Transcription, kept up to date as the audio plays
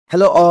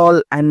Hello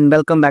all and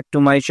welcome back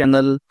to my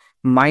channel.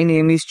 My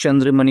name is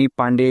Chandramani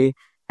Pandey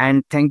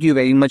and thank you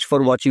very much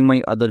for watching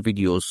my other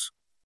videos.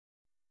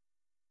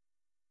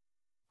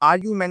 Are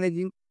you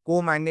managing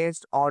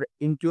co-managed or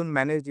Intune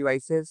managed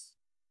devices?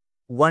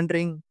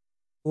 Wondering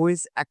who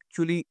is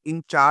actually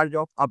in charge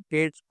of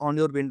updates on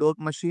your Windows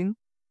machine?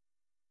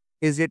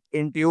 Is it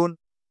Intune,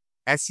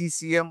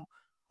 SCCM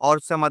or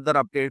some other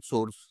update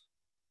source?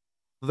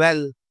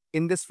 Well,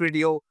 in this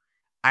video,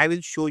 I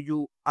will show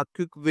you a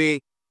quick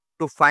way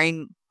to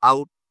find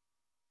out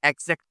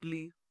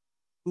exactly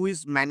who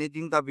is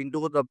managing the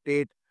Windows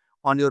update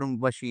on your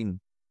machine.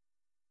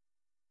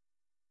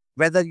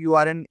 Whether you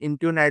are an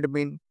Intune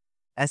admin,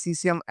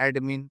 SCCM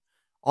admin,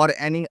 or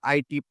any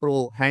IT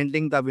pro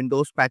handling the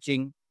Windows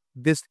patching,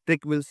 this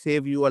trick will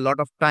save you a lot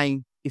of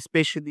time,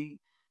 especially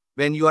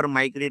when you are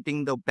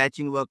migrating the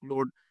patching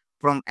workload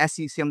from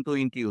SCCM to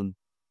Intune.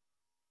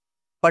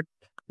 But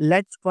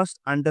let's first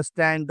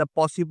understand the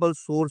possible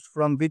source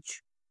from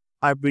which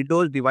our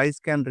Windows device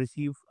can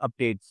receive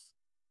updates.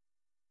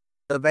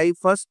 The very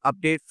first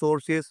update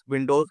source is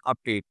Windows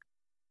Update.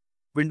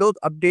 Windows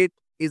Update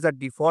is a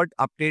default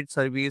update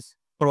service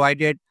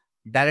provided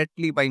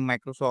directly by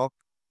Microsoft.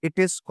 It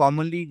is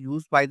commonly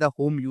used by the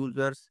home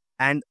users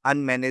and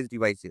unmanaged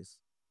devices.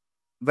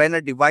 When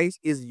a device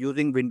is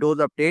using Windows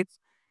updates,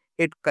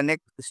 it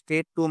connects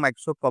straight to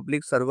Microsoft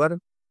public server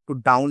to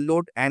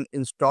download and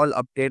install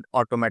update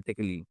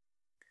automatically.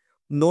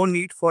 No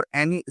need for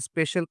any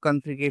special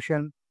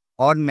configuration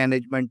or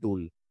management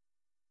tool.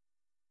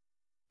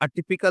 A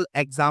typical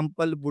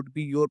example would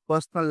be your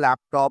personal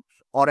laptops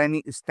or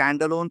any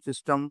standalone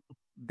system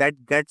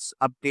that gets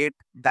update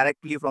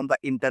directly from the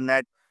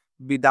internet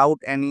without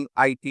any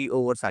IT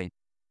oversight.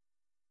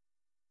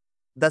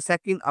 The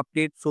second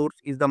update source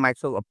is the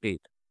Microsoft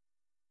Update.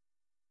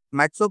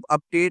 Microsoft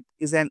Update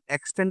is an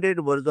extended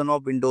version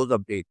of Windows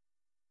Update.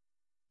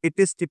 It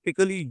is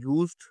typically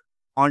used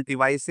on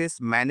devices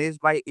managed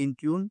by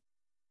Intune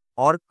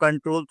or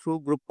controlled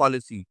through group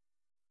policy,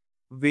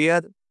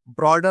 where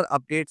broader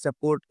update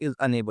support is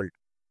enabled.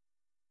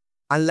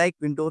 Unlike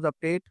Windows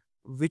Update,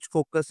 which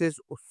focuses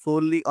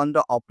solely on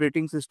the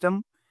operating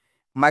system,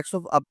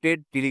 Microsoft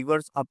Update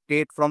delivers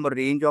update from a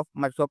range of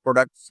Microsoft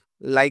products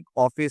like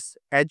Office,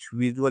 Edge,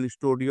 Visual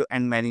Studio,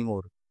 and many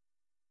more.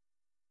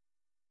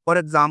 For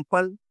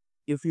example,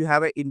 if you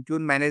have a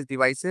Intune managed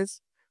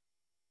devices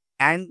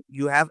and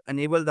you have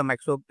enabled the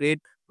Microsoft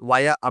Update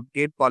via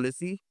update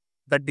policy,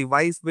 the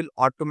device will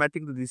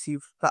automatically receive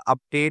the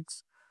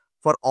updates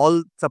for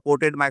all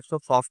supported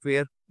Microsoft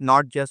software,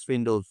 not just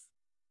Windows.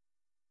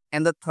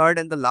 And the third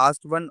and the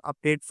last one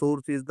update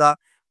source is the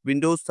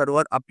Windows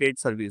Server Update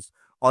Service,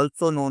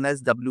 also known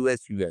as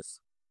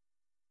WSUS.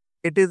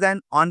 It is an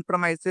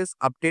on-premises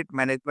update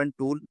management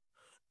tool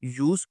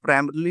used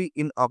primarily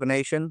in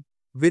organization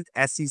with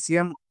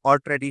SCCM or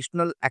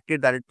traditional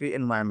Active Directory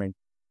environment.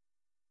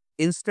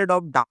 Instead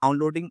of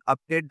downloading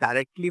update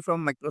directly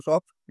from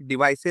Microsoft,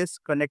 devices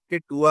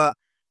connected to a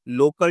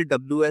local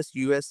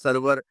WSUS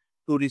server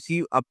to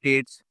receive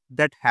updates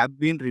that have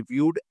been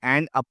reviewed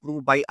and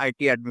approved by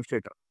IT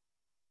administrator.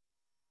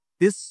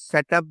 This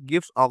setup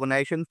gives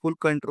organization full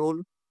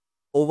control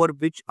over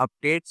which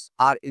updates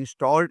are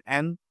installed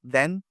and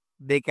then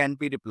they can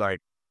be deployed.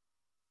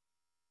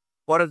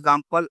 For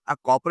example, a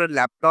corporate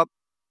laptop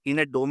in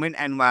a domain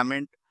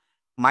environment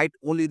might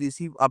only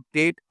receive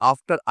update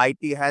after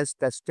IT has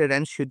tested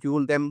and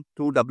scheduled them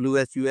through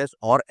WSUS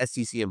or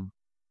SCCM.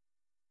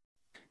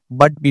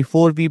 But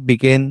before we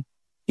begin,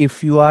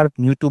 if you are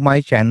new to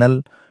my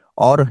channel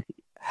or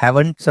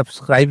haven't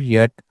subscribed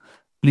yet,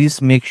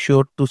 please make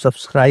sure to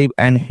subscribe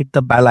and hit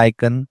the bell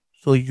icon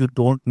so you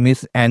don't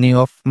miss any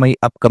of my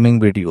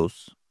upcoming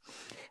videos.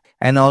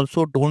 And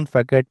also don't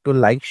forget to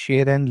like,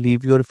 share and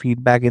leave your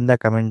feedback in the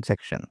comment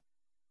section.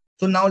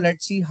 So now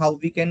let's see how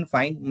we can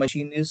find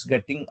machine is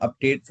getting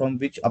update from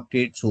which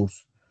update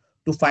source.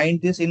 To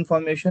find this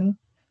information,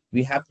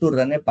 we have to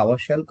run a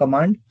PowerShell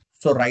command.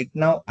 So right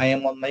now I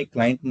am on my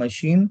client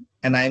machine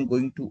and I am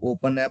going to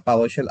open a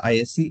PowerShell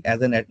ISC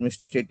as an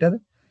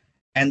administrator.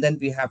 And then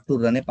we have to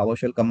run a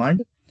PowerShell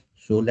command.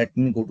 So let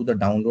me go to the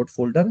download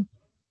folder.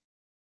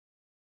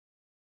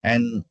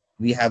 And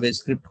we have a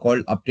script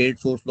called update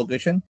source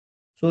location.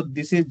 So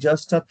this is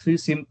just a 3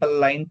 simple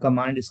line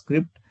command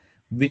script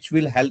which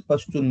will help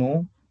us to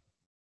know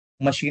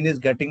machine is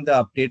getting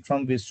the update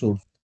from which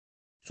source.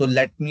 So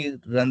let me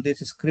run this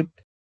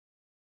script.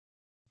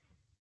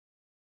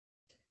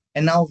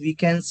 And now we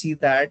can see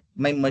that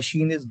my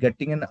machine is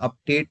getting an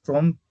update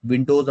from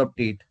Windows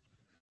Update,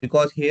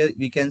 because here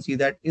we can see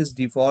that is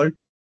default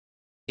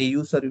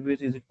AU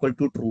service is equal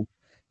to true,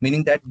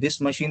 meaning that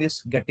this machine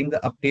is getting the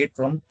update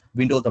from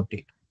Windows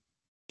Update.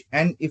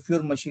 And if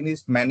your machine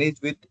is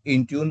managed with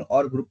Intune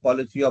or group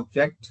policy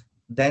object,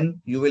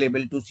 then you will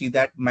able to see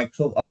that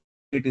Microsoft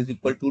Update is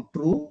equal to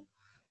true.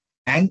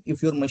 And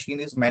if your machine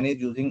is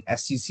managed using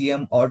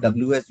SCCM or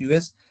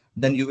WSUS,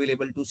 then you will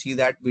able to see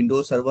that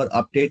Windows Server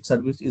Update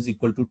Service is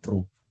equal to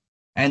true.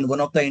 And one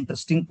of the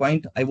interesting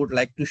point I would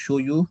like to show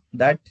you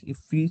that if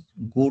we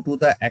go to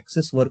the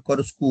Access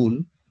Worker School,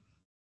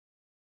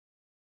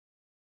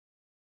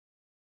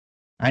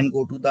 and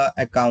go to the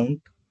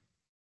account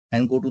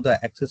and go to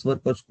the access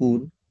worker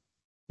school,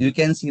 you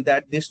can see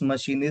that this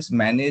machine is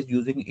managed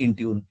using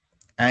Intune.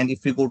 And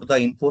if we go to the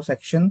info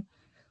section,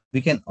 we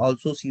can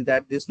also see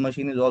that this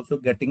machine is also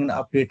getting an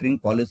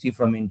updating policy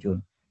from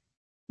Intune.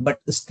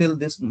 But still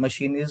this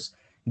machine is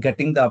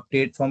getting the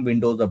update from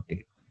Windows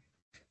Update.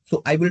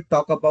 So I will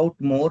talk about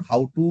more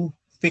how to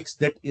fix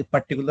that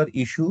particular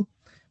issue.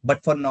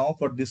 But for now,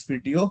 for this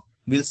video,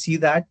 we'll see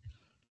that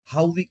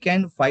how we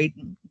can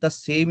find the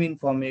same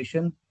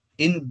information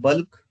in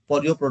bulk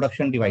for your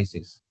production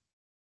devices.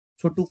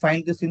 So to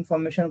find this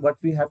information, what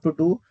we have to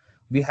do,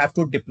 we have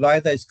to deploy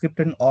the script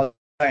in all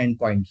the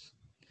endpoints.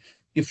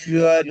 If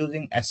you are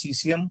using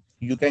SCCM,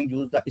 you can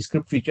use the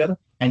script feature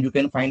and you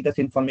can find this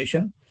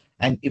information.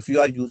 And if you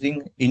are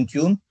using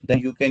Intune, then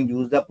you can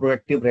use the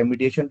proactive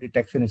remediation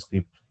detection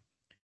script.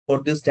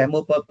 For this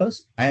demo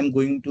purpose, I am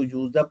going to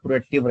use the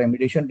proactive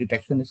remediation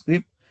detection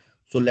script.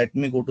 So let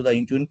me go to the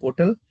Intune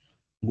portal,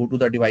 go to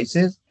the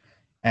devices,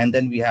 and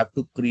then we have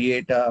to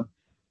create a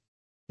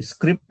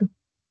script.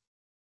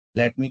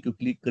 Let me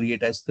quickly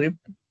create a script.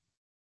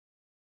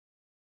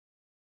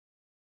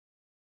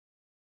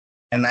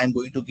 And I'm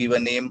going to give a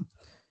name,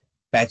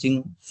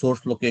 patching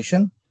source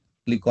location.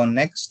 Click on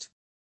next.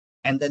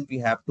 And then we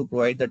have to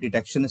provide the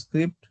detection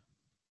script.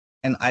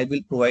 And I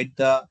will provide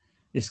the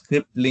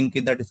script link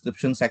in the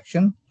description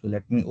section. So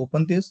let me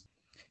open this.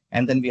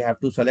 And then we have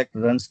to select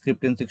run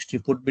script in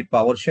 64-bit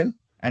PowerShell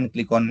and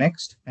click on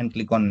next and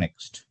click on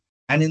next.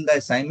 And in the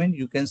assignment,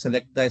 you can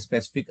select the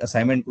specific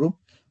assignment group.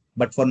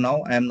 But for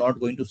now, I am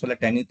not going to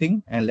select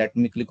anything. And let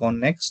me click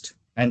on next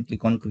and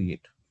click on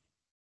create.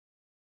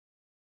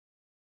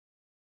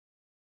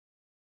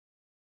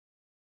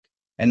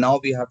 And now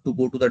we have to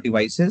go to the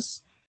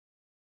devices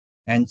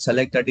and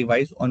select the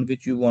device on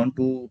which you want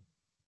to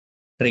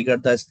trigger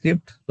the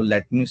script. So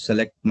let me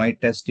select my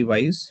test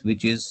device,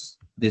 which is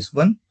this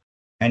one,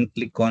 and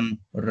click on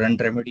run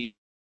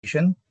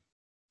remediation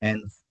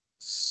and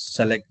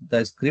select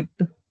the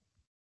script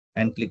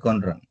and click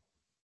on run.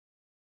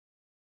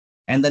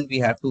 And then we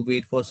have to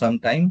wait for some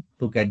time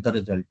to get the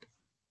result.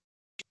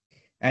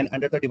 And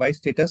under the device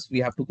status, we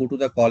have to go to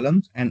the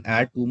columns and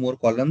add 2 more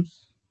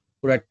columns,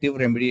 proactive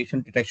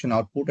remediation detection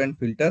output and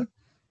filter,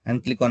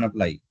 and click on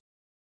apply.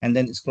 And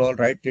then scroll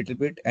right a little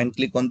bit and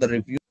click on the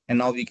review. And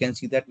now we can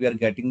see that we are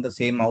getting the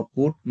same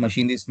output.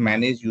 Machine is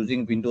managed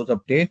using Windows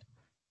Update,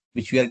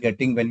 which we are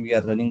getting when we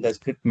are running the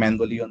script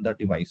manually on the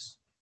device.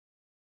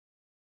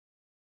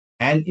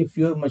 And if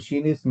your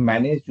machine is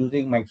managed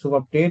using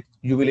Microsoft Update,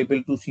 you will be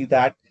able to see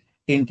that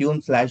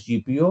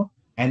Intune/GPO.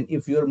 And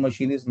if your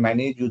machine is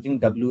managed using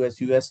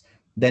WSUS,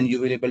 then you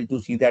will be able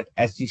to see that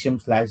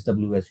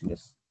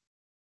SCCM/WSUS.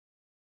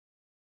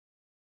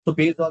 So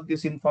based on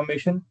this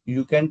information,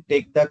 you can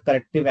take the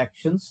corrective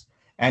actions.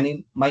 And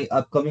in my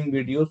upcoming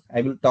videos,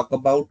 I will talk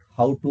about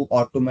how to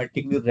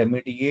automatically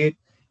remediate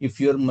if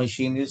your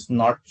machine is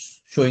not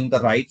showing the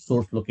right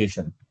source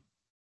location.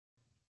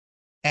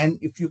 And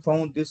if you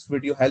found this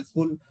video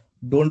helpful,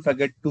 don't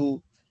forget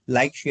to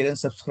like, share, and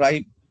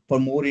subscribe for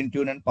more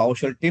Intune and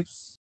PowerShell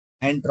tips.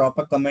 And drop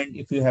a comment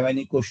if you have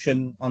any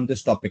question on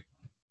this topic.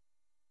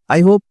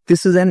 I hope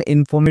this is an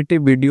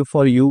informative video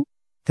for you.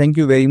 Thank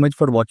you very much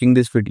for watching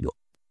this video.